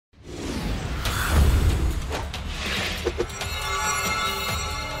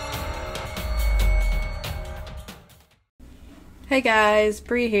Hey guys,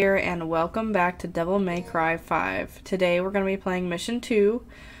 Bree here, and welcome back to Devil May Cry 5. Today we're going to be playing Mission 2.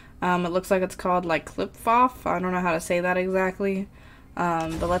 It looks like it's called, like, Klipfoff. I don't know how to say that exactly.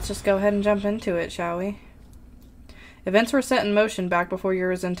 But let's just go ahead and jump into it, shall we? Events were set in motion back before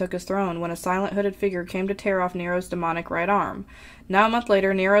Urizen took his throne, when a silent hooded figure came to tear off Nero's demonic right arm. Now a month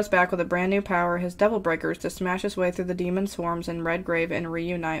later, Nero's back with a brand new power, his Devil Breakers, to smash his way through the demon swarms in Redgrave and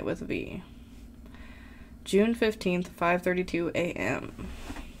reunite with V. June 15th, 5:32 a.m.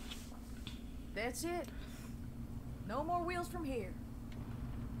 That's it. No more wheels from here.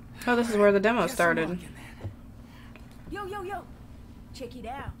 Oh, this is where the demo started. Yo, yo, yo. Check it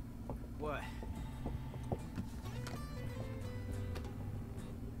out. What?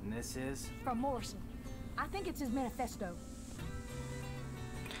 And this is? From Morrison. I think it's his manifesto.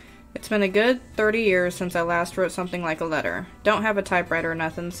 It's been a good 30 years since I last wrote something like a letter. Don't have a typewriter or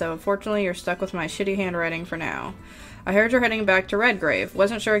nothing, so unfortunately you're stuck with my shitty handwriting for now. I heard you're heading back to Redgrave.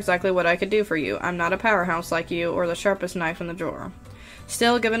 Wasn't sure exactly what I could do for you. I'm not a powerhouse like you, or the sharpest knife in the drawer.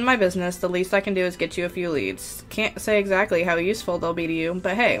 Still, given my business, the least I can do is get you a few leads. Can't say exactly how useful they'll be to you,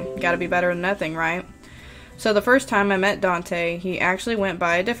 but hey, gotta be better than nothing, right? So the first time I met Dante, he actually went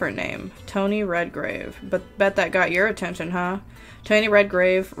by a different name, Tony Redgrave. But bet that got your attention, huh? Tony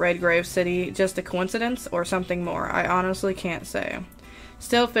Redgrave, Redgrave City, just a coincidence or something more? I honestly can't say.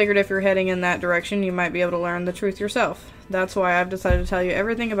 Still figured if you're heading in that direction, you might be able to learn the truth yourself. That's why I've decided to tell you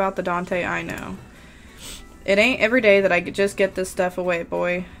everything about the Dante I know. It ain't every day that I just get this stuff away,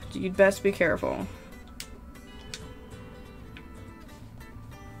 boy. You'd best be careful.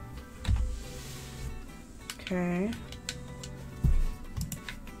 Okay.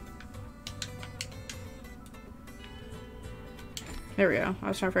 There we go. I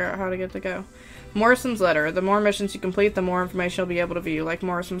was trying to figure out how to get to go. Morrison's letter. The more missions you complete, the more information you'll be able to view. Like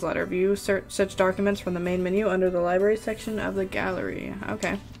Morrison's letter. View such documents from the main menu under the library section of the gallery.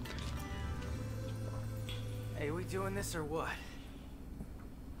 Okay. Hey, we doing this or what?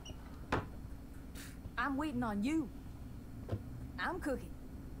 I'm waiting on you. I'm cooking.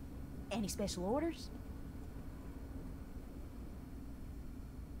 Any special orders?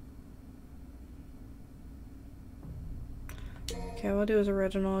 Okay, we'll do his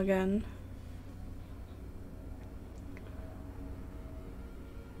original again.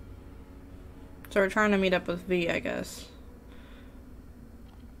 So we're trying to meet up with V, I guess.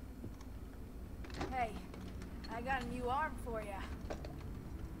 Hey, I got a new arm for ya.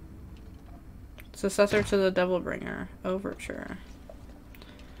 Successor to the Devil Bringer. Overture.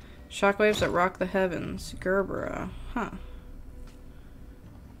 Shockwaves that rock the heavens. Gerbera. Huh.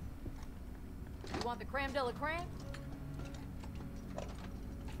 You want the creme de la creme?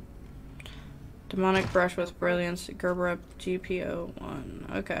 Demonic brush with brilliance. Gerbera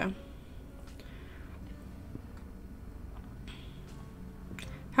GPO1. Okay.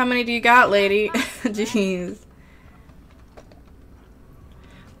 How many do you got, lady? Jeez.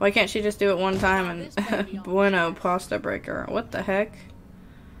 Why can't she just do it one time and Bueno pasta breaker? What the heck?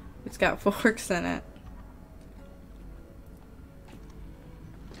 It's got forks in it.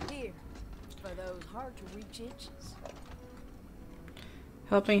 Here, for those hard to reach itches.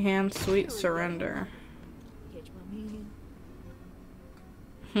 Helping Hand, Sweet Surrender. Catch my meaning?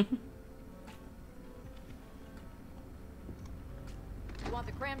 You want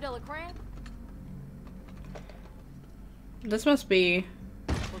the creme de la creme? This must be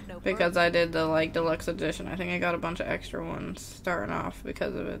Look no because I did the, like, deluxe edition. I think I got a bunch of extra ones starting off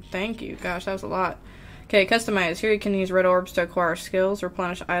because of it. Thank you. Gosh, that was a lot. Okay, customize. Here you can use red orbs to acquire skills,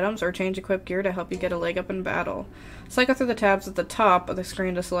 replenish items, or change equipped gear to help you get a leg up in battle. Cycle through the tabs at the top of the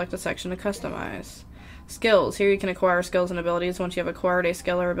screen to select a section to customize. Skills. Here you can acquire skills and abilities. Once you have acquired a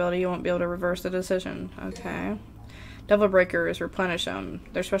skill or ability, you won't be able to reverse the decision. Okay. Devil Breakers. Replenish them.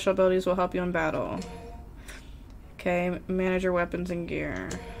 Their special abilities will help you in battle. Okay, manage your weapons and gear.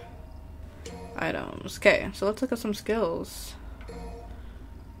 Items. Okay, so let's look at some skills.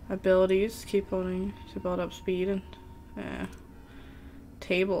 Abilities, keep holding to build up speed and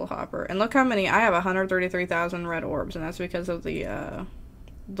table hopper. And look how many, I have 133,000 red orbs, and that's because of the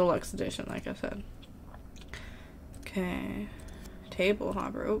deluxe edition, like I said. Okay. Table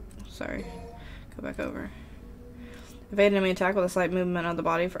hopper. Oh, sorry. Go back over. Evade enemy attack with a slight movement of the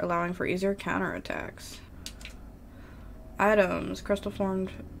body for allowing for easier counterattacks. Items. Crystal formed.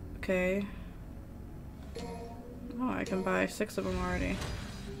 Okay. Oh, I can buy 6 of them already.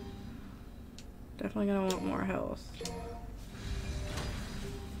 Definitely gonna want more health.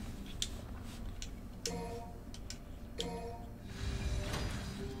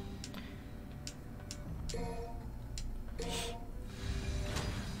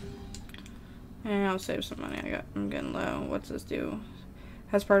 And I'll save some money. I'm getting low. What's this do?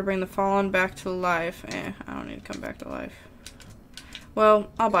 Has power to bring the fallen back to life. I don't need to come back to life. Well,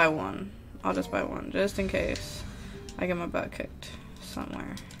 I'll buy one. I'll just buy one, just in case I get my butt kicked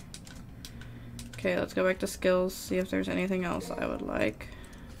somewhere. Okay, let's go back to skills, see if there's anything else I would like.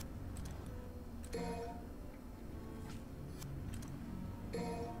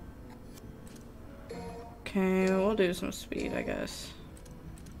 Okay, we'll do some speed, I guess.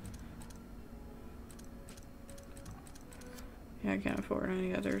 Yeah, I can't afford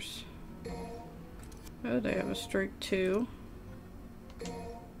any others. Oh, they have a streak too.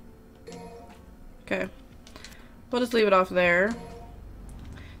 Okay. We'll just leave it off there.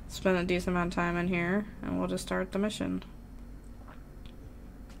 Spend a decent amount of time in here, and we'll just start the mission.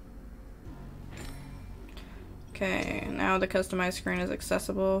 Okay, now the customized screen is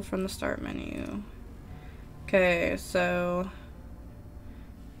accessible from the start menu. Okay, so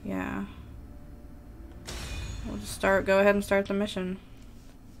yeah. We'll just go ahead and start the mission.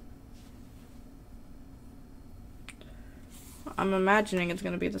 I'm imagining it's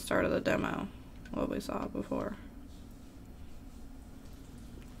going to be the start of the demo, what we saw before.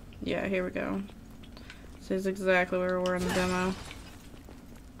 Yeah, here we go. This is exactly where we were in the demo.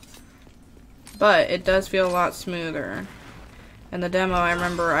 But it does feel a lot smoother. In the demo, I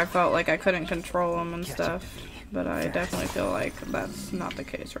remember I felt like I couldn't control them and stuff. But I definitely feel like that's not the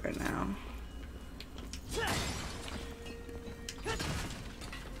case right now.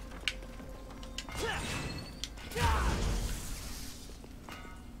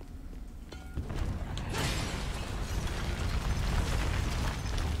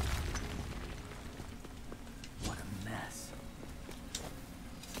 What a mess.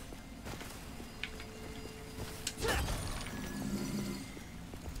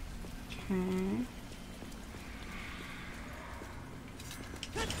 Okay.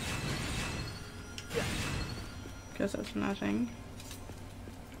 Guess that's nothing.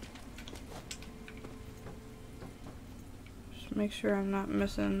 Just make sure I'm not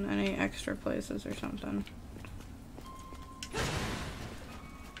missing any extra places or something.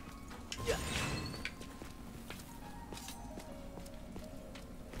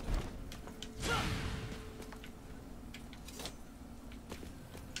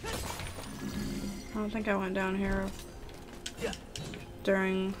 I don't think I went down here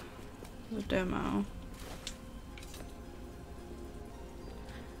during the demo.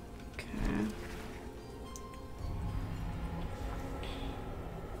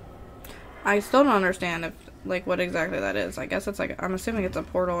 I still don't understand if, like, what exactly that is. I guess it's like, I'm assuming it's a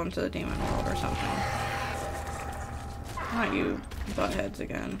portal into the demon world or something. Not you, buttheads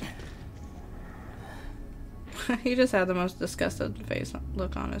again. He just had the most disgusted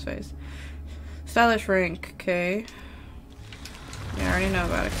look on his face. Stylish rank, okay. Yeah, I already know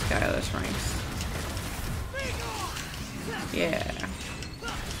about stylish ranks. Yeah.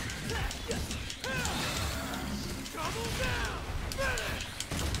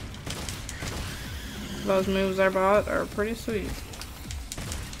 Those moves I bought are pretty sweet.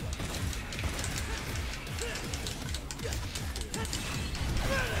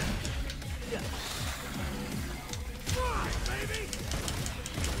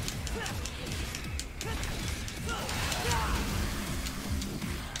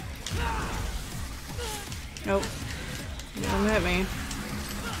 Nope. Don't hit me.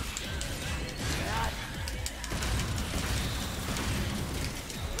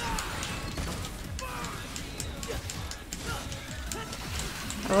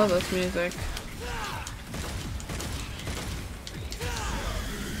 I love this music.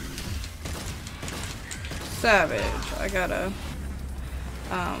 Savage. I got a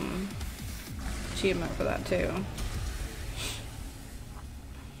achievement for that too.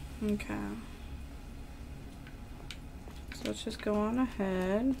 Okay. So let's just go on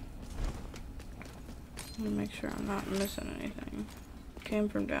ahead. Let me make sure I'm not missing anything. Came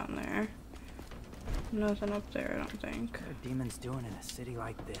from down there. Nothing up there, I don't think. What are demons doing in a city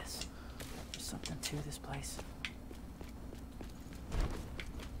like this? There's something to this place.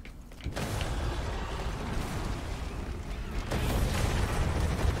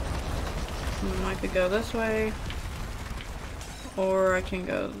 I could go this way, or I can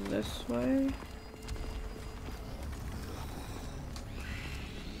go this way.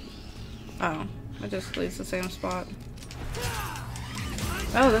 Oh, it just leads to the same spot.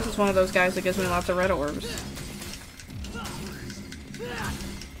 Oh, this is one of those guys that gives me lots of red orbs.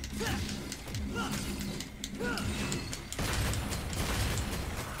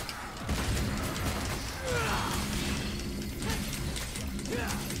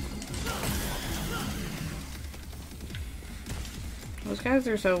 Those guys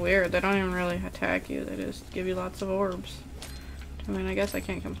are so weird. They don't even really attack you. They just give you lots of orbs. I mean, I guess I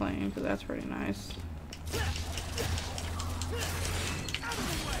can't complain because that's pretty nice.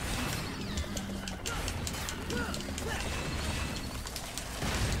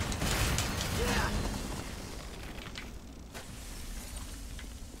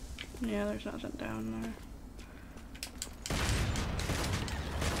 Yeah, there's nothing down there.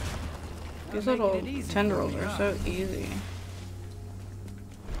 These little tendrils are so easy.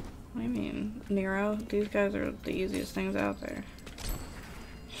 What do you mean? Nero? These guys are the easiest things out there.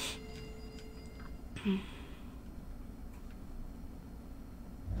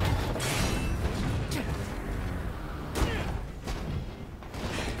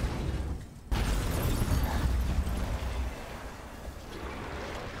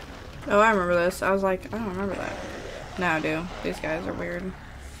 Oh, I remember this. I was like, I don't remember that. Now I do. These guys are weird.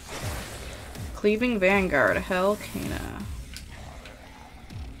 Cleaving Vanguard, Hell Cana.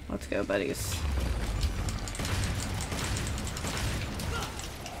 Let's go, buddies.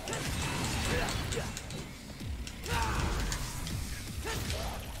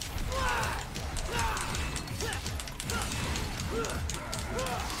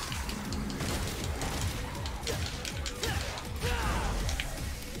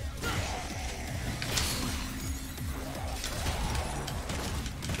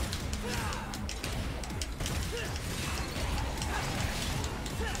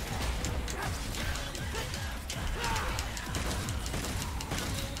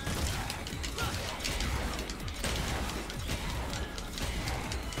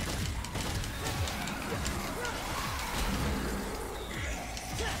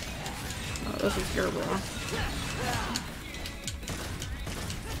 This is Gerber.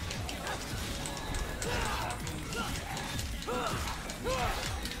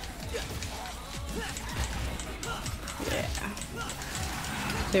 Yeah.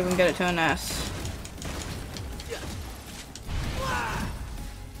 See if we can get it to an S.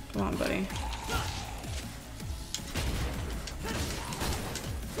 Come on, buddy.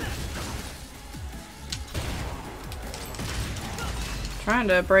 Trying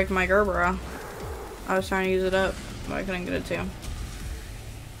to break my Gerbera. I was trying to use it up, but I couldn't get it to.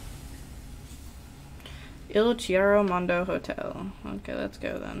 Il Chiaro Mondo Hotel. Okay, let's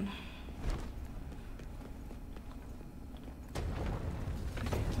go then.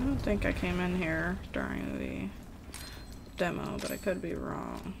 I don't think I came in here during the demo, but I could be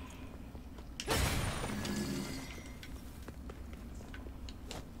wrong.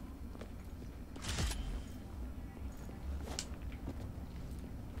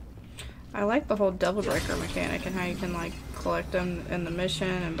 I like the whole Devil Breaker mechanic and how you can like collect them in the mission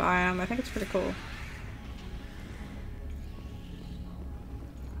and buy them. I think it's pretty cool.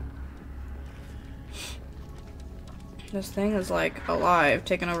 This thing is like alive,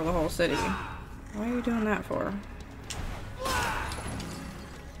 taking over the whole city. What are you doing that for?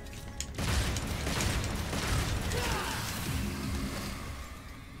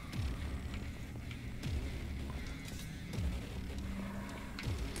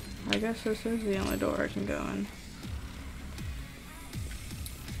 I guess this is the only door I can go in.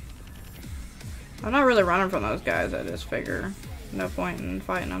 I'm not really running from those guys. I just figure no point in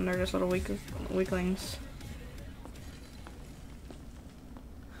fighting them. They're just little weaklings.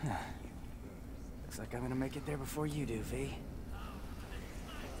 Looks like I'm gonna make it there before you do, V.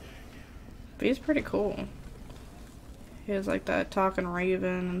 V's pretty cool. He has like that talking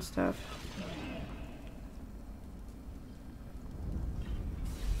raven and stuff.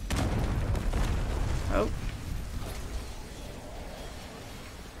 Oh.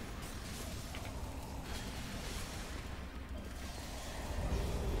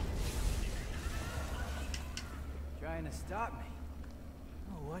 Trying to stop me?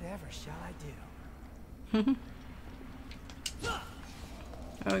 Oh, whatever shall I do?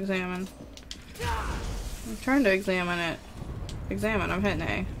 Oh, examine. I'm trying to examine it. Examine, I'm hitting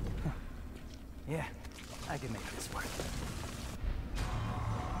A. Yeah, I can make this work.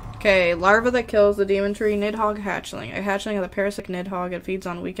 Okay, larva that kills the demon tree Nidhogg hatchling. A hatchling of the parasitic Nidhogg. It feeds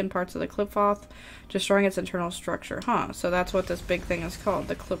on weakened parts of the Qliphoth, destroying its internal structure. Huh, so that's what this big thing is called,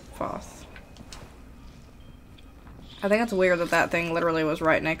 the Qliphoth. I think it's weird that that thing literally was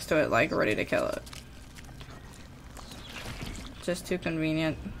right next to it, like, ready to kill it. Just too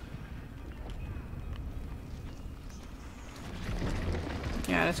convenient.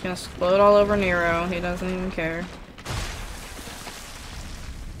 Yeah, it's gonna explode all over Nero. He doesn't even care.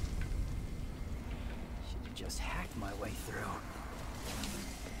 Should've just hacked my way through.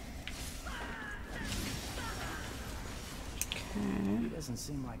 Okay. He doesn't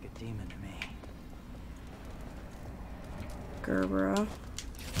seem like a demon to me. Gerbera.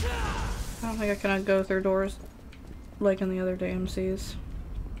 I don't think I can go through doors like in the other DMCs.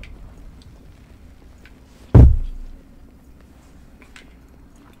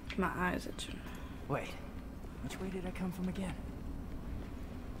 My eyes itching. Wait, which way did I come from again?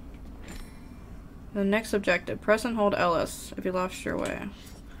 The next objective, press and hold Ellis if you lost your way.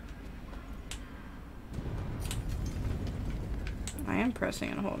 I am pressing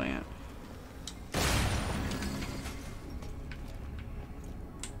and holding it.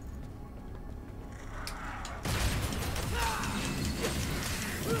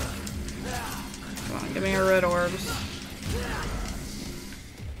 Come on, give me your red orbs.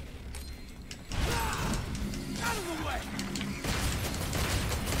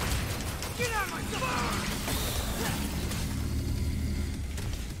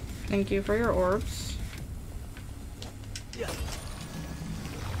 Thank you for your orbs.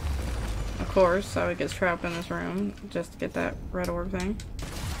 Of course, so it gets trapped in this room just to get that red orb thing.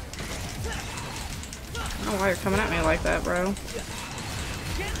 I don't know why you're coming at me like that, bro.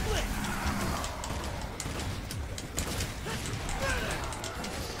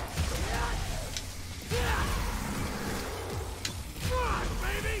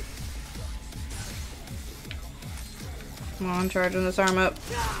 Come on, charging this arm up.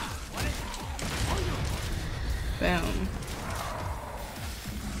 Boom.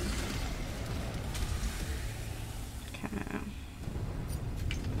 Okay.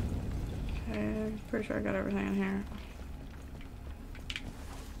 Okay, pretty sure I got everything in here.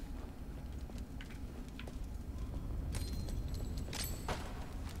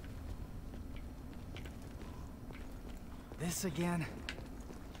 This again?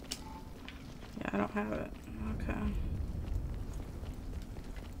 Yeah, I don't have it. Okay.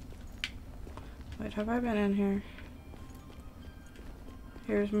 Wait, have I been in here?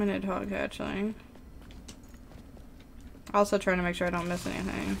 Here's my Nidhogg hatchling. Also trying to make sure I don't miss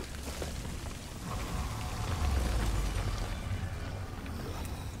anything.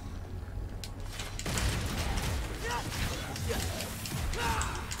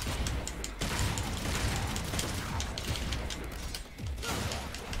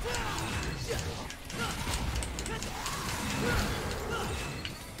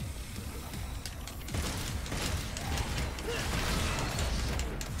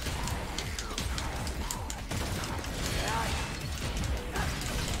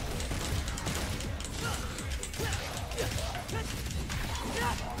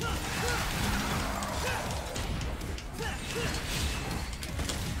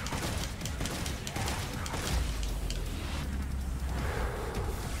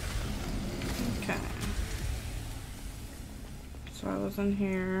 Okay. So I was in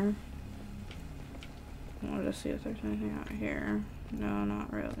here. I wanted to see if there's anything out here. No,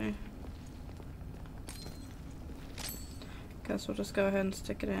 not really. Guess we'll just go ahead and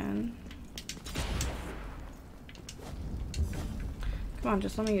stick it in. Come on,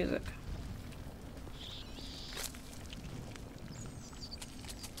 just let me use it.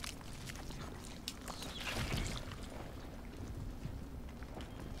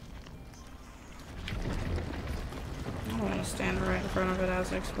 I don't want to stand right in front of it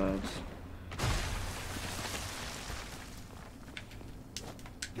as it explodes.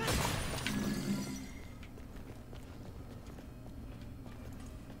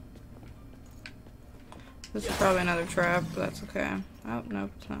 This is probably another trap, but that's okay. Oh, no,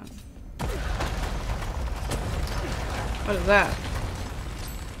 it's not. What is that?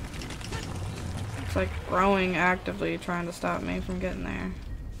 It's like growing actively, trying to stop me from getting there.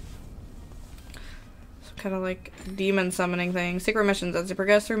 So kind of like demon summoning thing. Secret missions. As you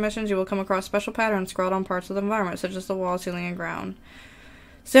progress through missions, you will come across special patterns scrawled on parts of the environment, such as the wall, ceiling, and ground.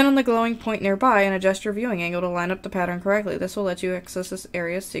 Stand on the glowing point nearby and adjust your viewing angle to line up the pattern correctly. This will let you access this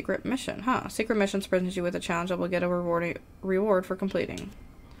area's secret mission. Secret missions present you with a challenge that will get a reward for completing.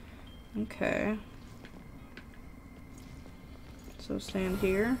 Okay. So stand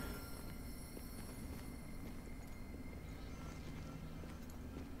here.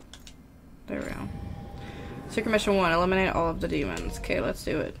 There we go. Secret mission 1. Eliminate all of the demons. Okay, let's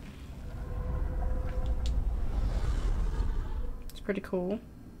do it. It's pretty cool.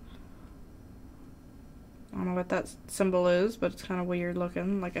 I don't know what that symbol is, but it's kind of weird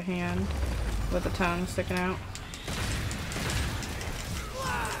looking, like a hand with a tongue sticking out.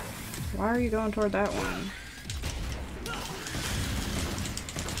 Why are you going toward that one?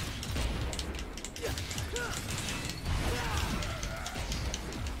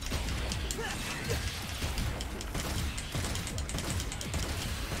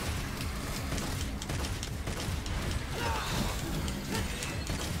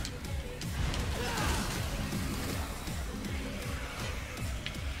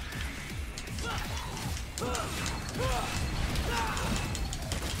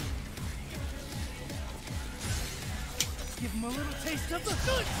 taste of the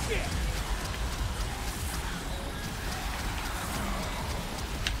good shit!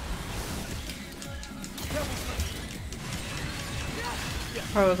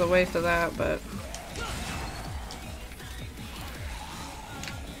 Probably was a waste of that, but...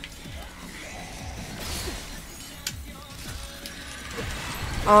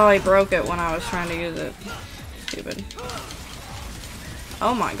 Oh, he broke it when I was trying to use it. Stupid.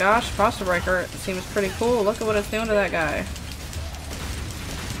 Oh my gosh, Pasta Breaker seems pretty cool. Look at what it's doing to that guy.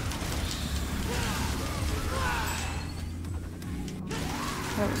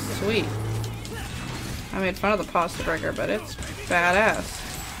 That was sweet. I made fun of the Pasta Breaker, but it's badass.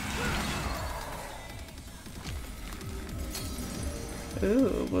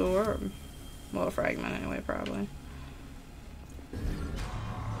 Ooh, blue orb. Well, a fragment anyway, probably.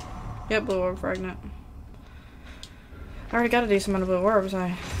 Yep, blue orb fragment. I already got a decent amount of blue orbs.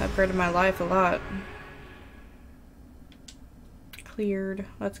 I upgraded my life a lot. Cleared.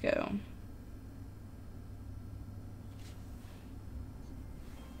 Let's go.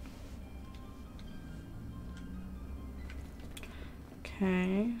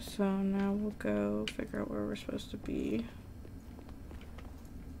 Okay, so now we'll go figure out where we're supposed to be.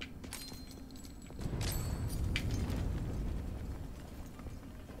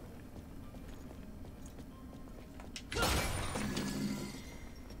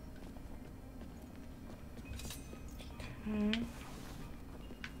 Okay.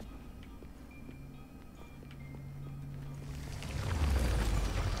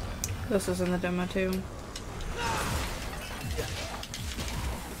 This is in the demo too.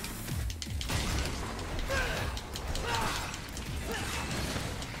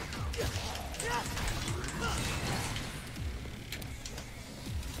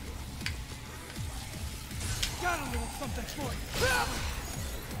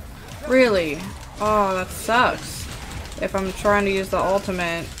 Really? Oh, that sucks. If I'm trying to use the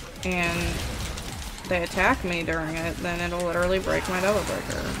ultimate and they attack me during it, then it'll literally break my double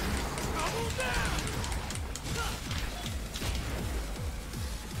breaker.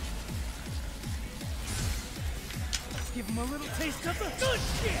 Let's give him a little taste of the good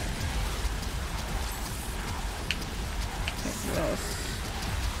shit! Take this.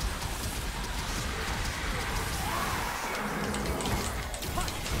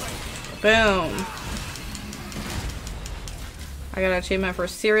 Boom. I got an achievement for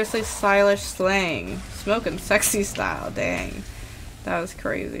seriously stylish slang. Smoking sexy style. Dang. That was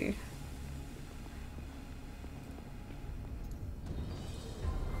crazy.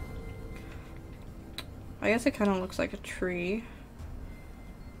 I guess it kind of looks like a tree.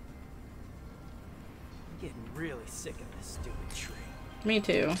 I'm getting really sick of this stupid tree. Me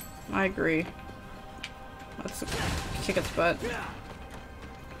too. I agree. Let's kick its butt.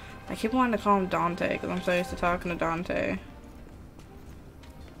 I keep wanting to call him Dante because I'm so used to talking to Dante.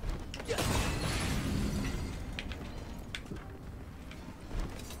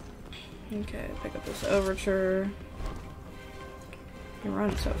 Okay, pick up this overture. You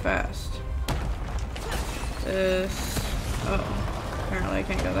run so fast. This. Oh, apparently I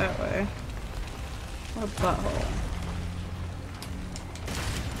can't go that way. What a butthole.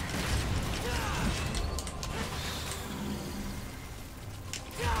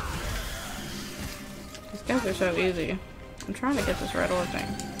 These guys are so easy. I'm trying to get this red orb thing.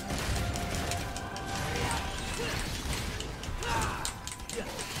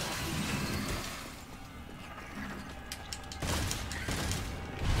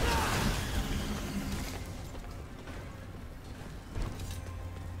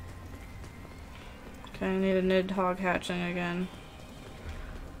 Okay, I need a Nidhogg hatching again.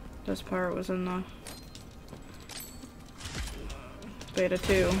 This part was in the beta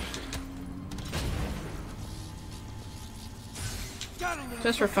 2.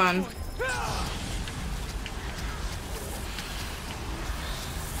 Just for fun.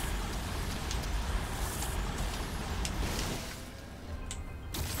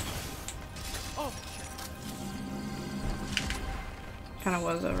 Kind of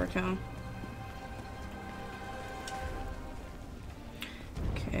was overkill.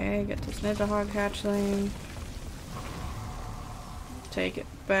 Okay, get this Nidhogg hatchling. Take it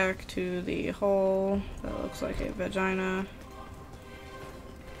back to the hole that looks like a vagina.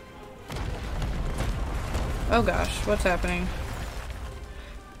 Oh gosh, what's happening?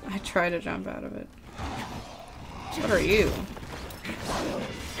 I try to jump out of it. What are you?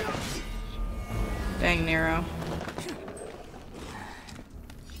 Dang, Nero.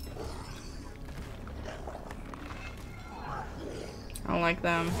 I don't like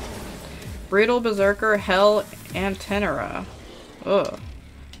them. Brutal Berserker Hell Antenera. Ugh.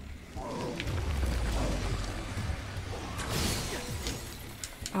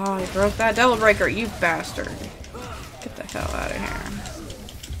 Oh, he broke that Devil Breaker, you bastard. Get the hell out of here.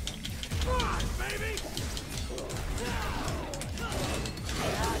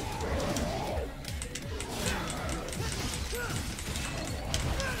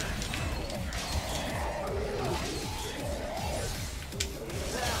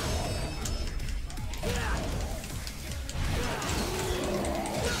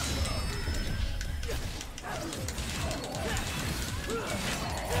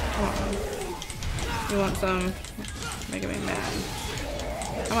 You want some? Making me mad.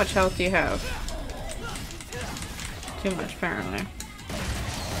 How much health do you have? Too much, apparently.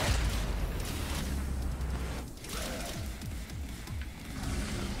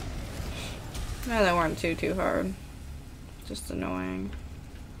 No, they weren't too hard. Just annoying.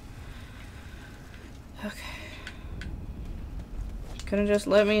 Okay. Couldn't just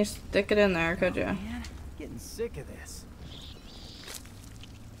let me stick it in there, could you? Man, getting sick of this.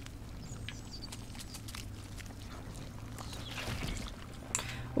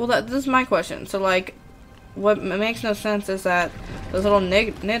 Well, this is my question. So, like, what makes no sense is that those little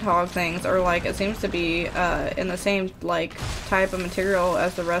Nidhogg things are, like, it seems to be in the same, like, type of material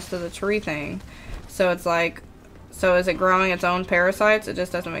as the rest of the tree thing. So it's like, so is it growing its own parasites? It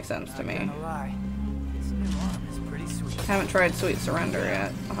just doesn't make sense to me. Not gonna lie, this new arm is pretty sweet. Haven't tried Sweet Surrender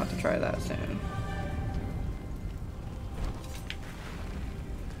yet. I'll have to try that soon.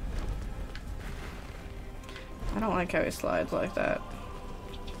 I don't like how he slides like that.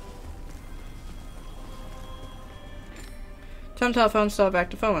 Some telephones still have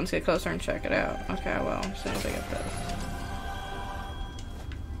active phone. Let's get closer and check it out. Okay, well, as soon as I get this.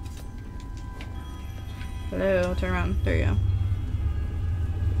 Hello, turn around. There you go.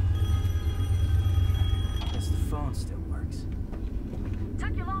 Guess the phone still works.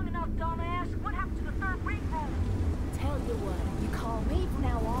 Took you long enough, dumbass. What happened to the third ring room? Tell you what, you call me from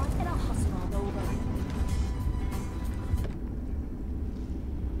now on, and I'll hustle on over.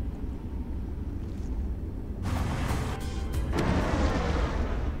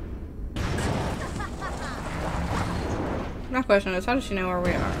 My question is, how does she know where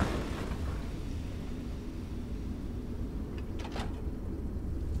we are?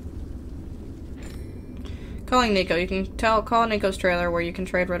 Calling Nico. You can call Nico's trailer where you can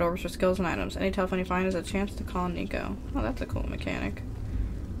trade red orbs for skills and items. Any telephone you find is a chance to call Nico. Oh, that's a cool mechanic.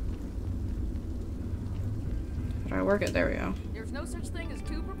 How do I work it? There we go. There's no such thing as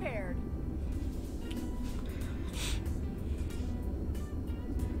too prepared.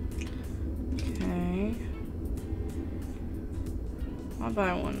 Okay. I'll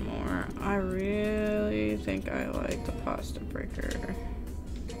buy one more. I really think I like the pasta breaker.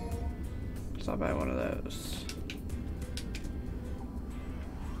 So I'll buy one of those.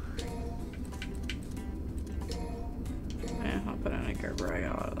 Yeah, I'll put in a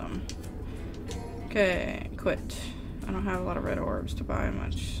Gerber all of them. Okay, quit. I don't have a lot of red orbs to buy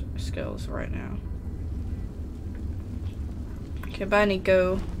much skills right now. Okay, bye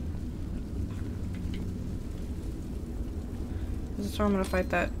Nico. Is this where I'm gonna fight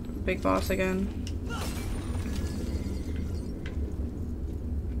that big boss again?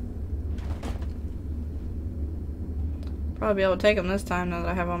 Probably be able to take him this time now that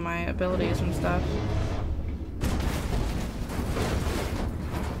I have all my abilities and stuff.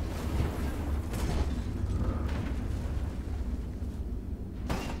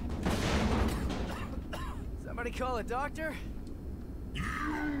 Somebody call a doctor?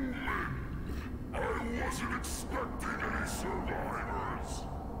 I wasn't expecting any survivors.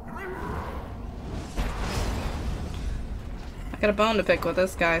 I got a bone to pick with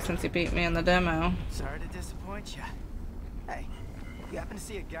this guy since he beat me in the demo. Sorry to disappoint you. Hey, you happen to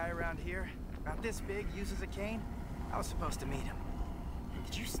see a guy around here? About this big, uses a cane? I was supposed to meet him.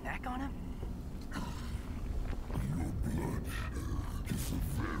 Did you snack on him? Your blood is a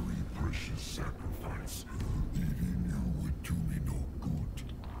very precious sacrifice. Eating you would do me no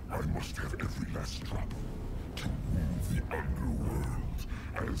good. I must have every last drop to rule the underworld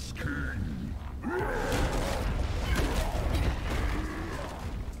as king.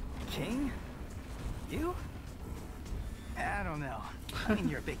 King? You? I don't know. I mean,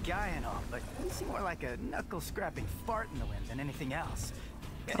 you're a big guy and all, but you seem more like a knuckle-scrapping fart in the wind than anything else.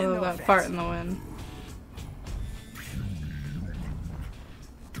 Oh, No that offense. fart in the wind.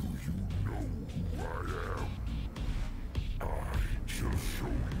 Do you know who I am? I shall show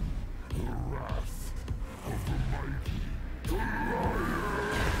you the wrath of the mighty Goliath.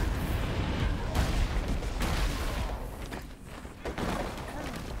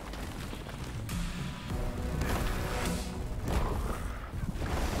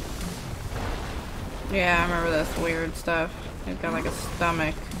 Yeah, I remember this weird stuff. He's got like a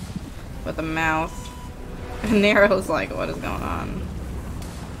stomach with a mouth. And Nero's like, what is going on?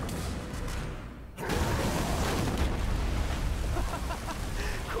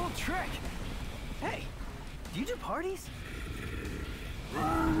 Cool trick. Hey, do you do parties?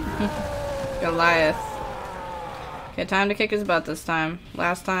 Goliath. Okay, time to kick his butt this time.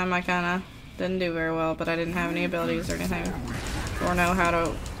 Last time I kinda didn't do very well, but I didn't have any abilities or anything. Or know how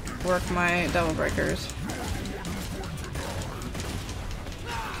to work my double breakers.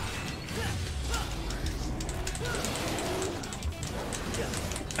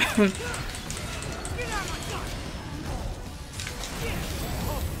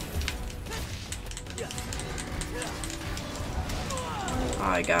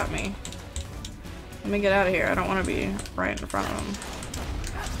 Oh, he got me. Let me get out of here. I don't want to be right in front of him.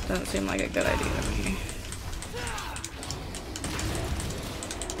 Doesn't seem like a good idea to me.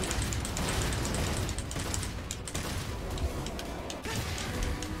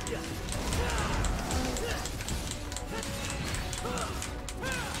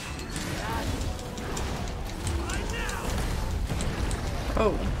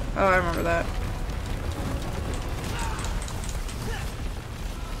 Oh, I remember that.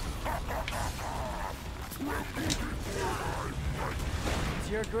 It's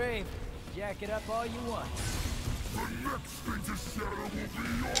your grave. Jack it up all you want. The next thing to shatter will be your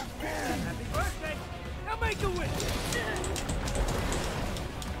bone! Happy birthday! Now make a wish!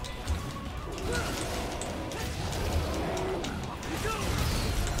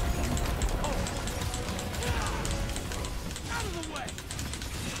 Out of the way!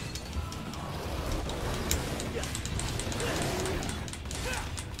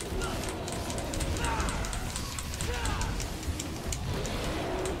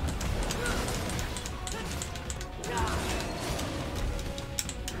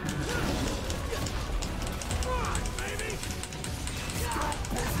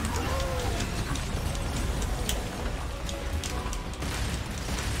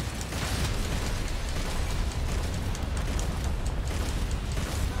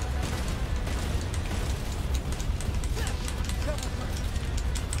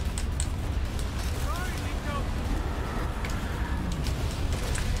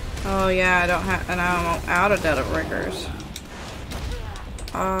 Oh yeah, I don't have, and now I'm out of double breakers.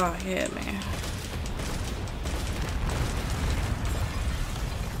 Oh, hit me.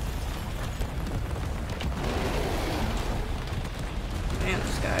 Man,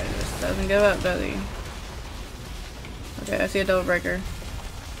 this guy just doesn't give up, does he? Okay, I see a double breaker.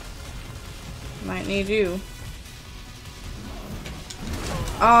 Might need you.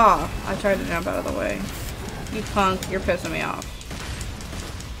 Ah, I tried to jump out of the way. You punk, you're pissing me off.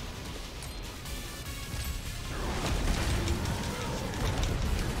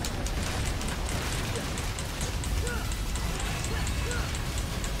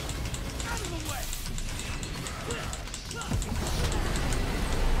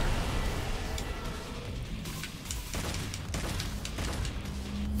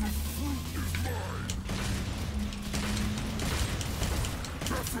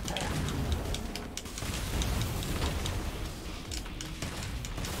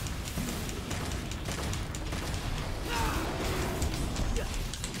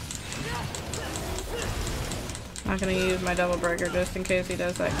 Not gonna use my double breaker just in case he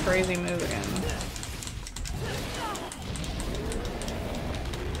does that crazy move again.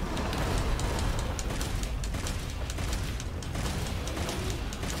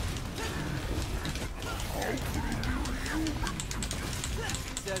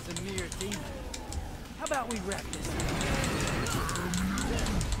 Says a mere demon. How about we wrap this up?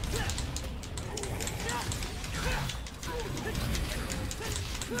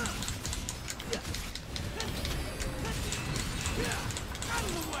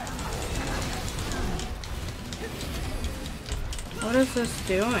 What is this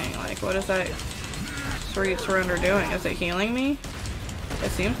doing? Like, what is that Sweet Surrender doing? Is it healing me? It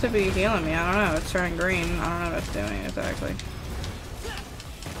seems to be healing me. I don't know. It's turning green. I don't know what it's doing exactly.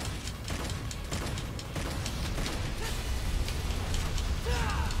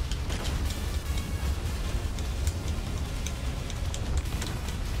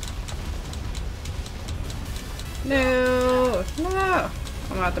 No! No!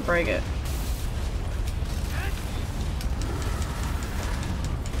 I'm about to break it.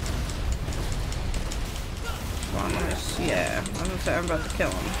 Come on, let's, yeah. I was gonna say I'm about to kill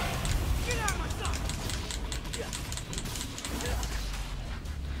him.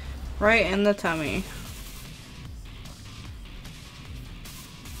 Right in the tummy.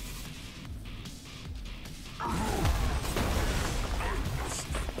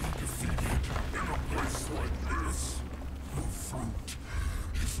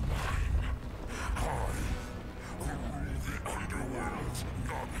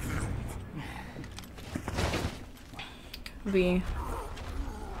 V.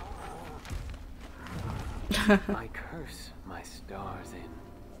 I curse my stars in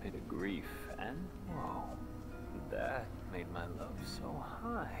bit of grief and woe. That made my love so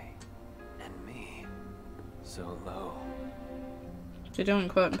high, and me so low. You doing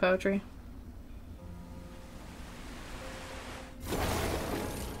quoting poetry?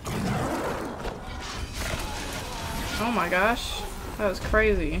 Oh my gosh, that was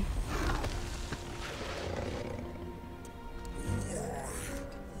crazy.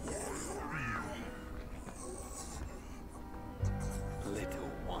 Little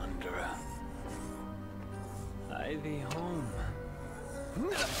wanderer, I thee home.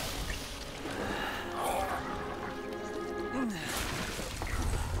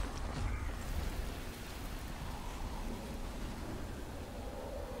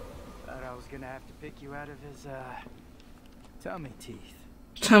 Thought I was gonna have to pick you out of his, tummy teeth.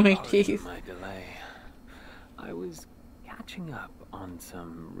 Tummy Pardon teeth. my delay. I was catching up on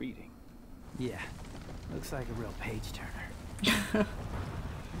some reading. Yeah, looks like a real page-turner.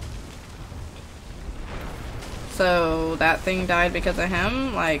 So that thing died because of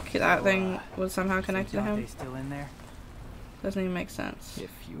him? Like, that So, thing was somehow connected to him? Dante's still in there? Doesn't even make sense.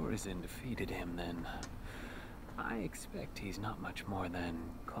 If Urizen defeated him, then I expect he's not much more than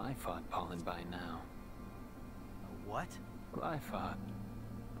Glyphod pollen by now. A what? Glyphod.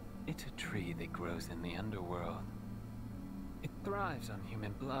 It's a tree that grows in the underworld. It thrives on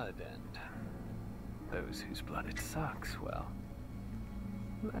human blood, and those whose blood it sucks, well,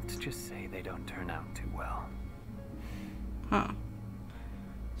 let's just say they don't turn out too well. Huh.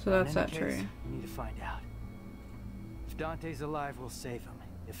 So that's In that any tree. case, we need to find out. If Dante's alive, we'll save him.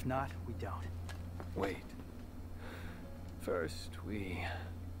 If not, we don't. Wait. First, we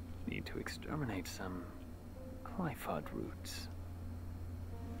need to exterminate some Glyphod roots.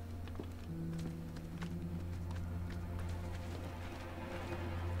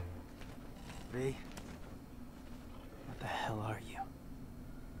 V, what the hell are you?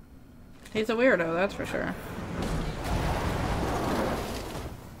 He's a weirdo, that's for sure.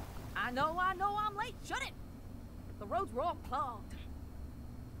 I know, I'm late. Shut it! The roads were all clogged.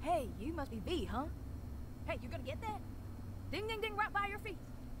 Hey, you must be V, huh? Hey, you gonna get that? Ding, ding, ding, right by your feet.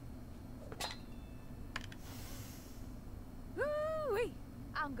 Woo-wee!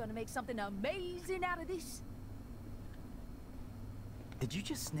 I'm gonna make something amazing out of this. Did you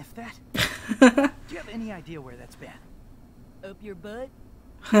just sniff that? Do you have any idea where that's been? Up your butt?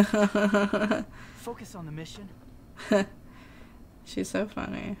 Focus on the mission. She's so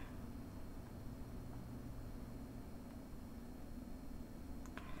funny.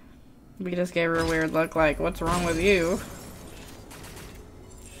 We just gave her a weird look like, what's wrong with you?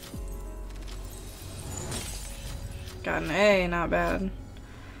 Got an A, not bad.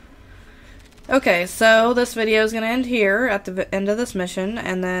 Okay, so this video is going to end here at the end of this mission,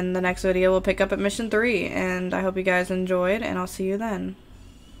 and then the next video will pick up at mission 3, and I hope you guys enjoyed, and I'll see you then.